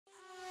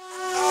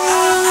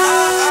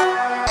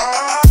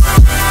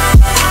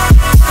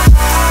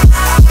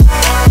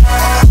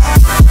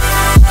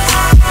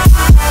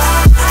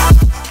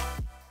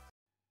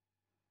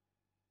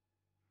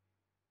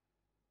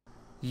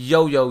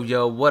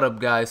Yo, what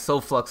up guys,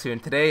 SoFlux here,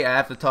 and today I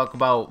have to talk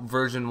about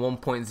version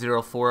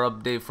 1.04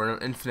 update for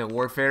Infinite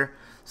Warfare.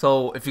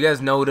 So if you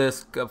guys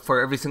notice,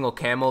 for every single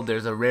camo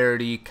there's a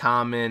rarity,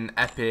 common,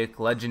 epic,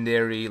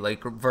 legendary,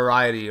 like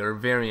variety or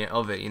variant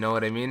of it, you know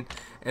what I mean?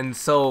 And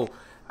so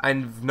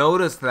I've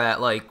noticed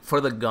that like for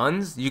the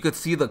guns, you could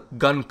see the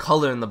gun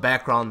color in the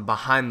background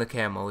behind the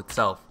camo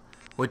itself,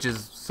 which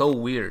is so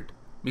weird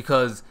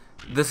because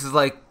this is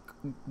like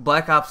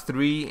Black Ops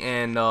 3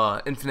 and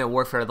Infinite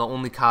Warfare are the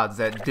only CODs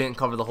that didn't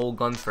cover the whole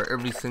guns for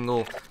every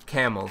single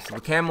camo. So the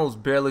camos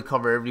barely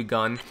cover every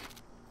gun.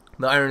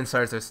 The iron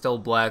sights are still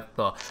black,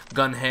 the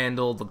gun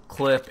handle, the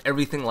clip,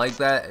 everything like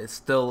that is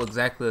still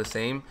exactly the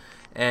same.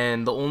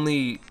 And the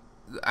only,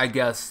 I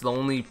guess, the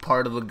only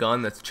part of the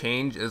gun that's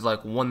changed is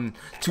like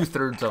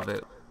 2/3 of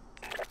it.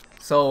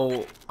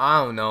 So,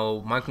 I don't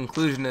know, my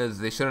conclusion is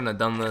they shouldn't have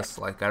done this.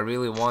 Like, I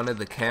really wanted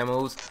the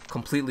camos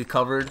completely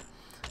covered,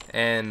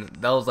 and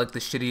that was like the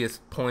shittiest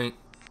point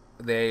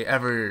they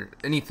ever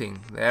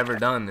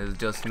done, is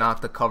just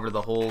not to cover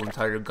the whole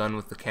entire gun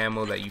with the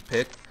camo that you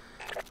pick.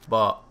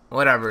 But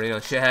whatever, you know,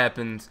 shit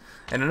happens.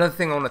 And another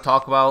thing I want to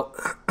talk about,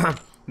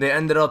 they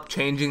ended up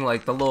changing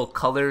like the little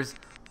colors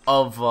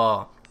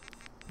of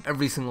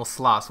every single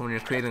slot. So when you're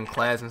creating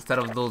class, instead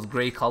of those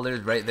gray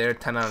colors right there,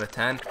 10 out of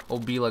 10, it'll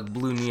be like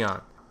blue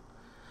neon.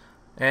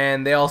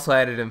 And they also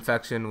added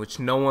infection, which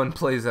no one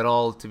plays at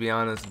all, to be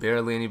honest,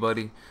 barely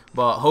anybody.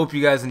 But hope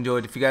you guys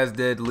enjoyed. If you guys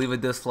did, leave a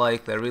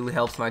dislike. That really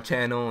helps my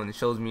channel and it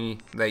shows me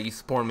that you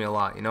support me a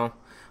lot, you know?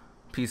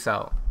 Peace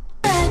out.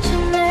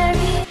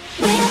 Legendary,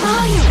 where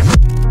are you?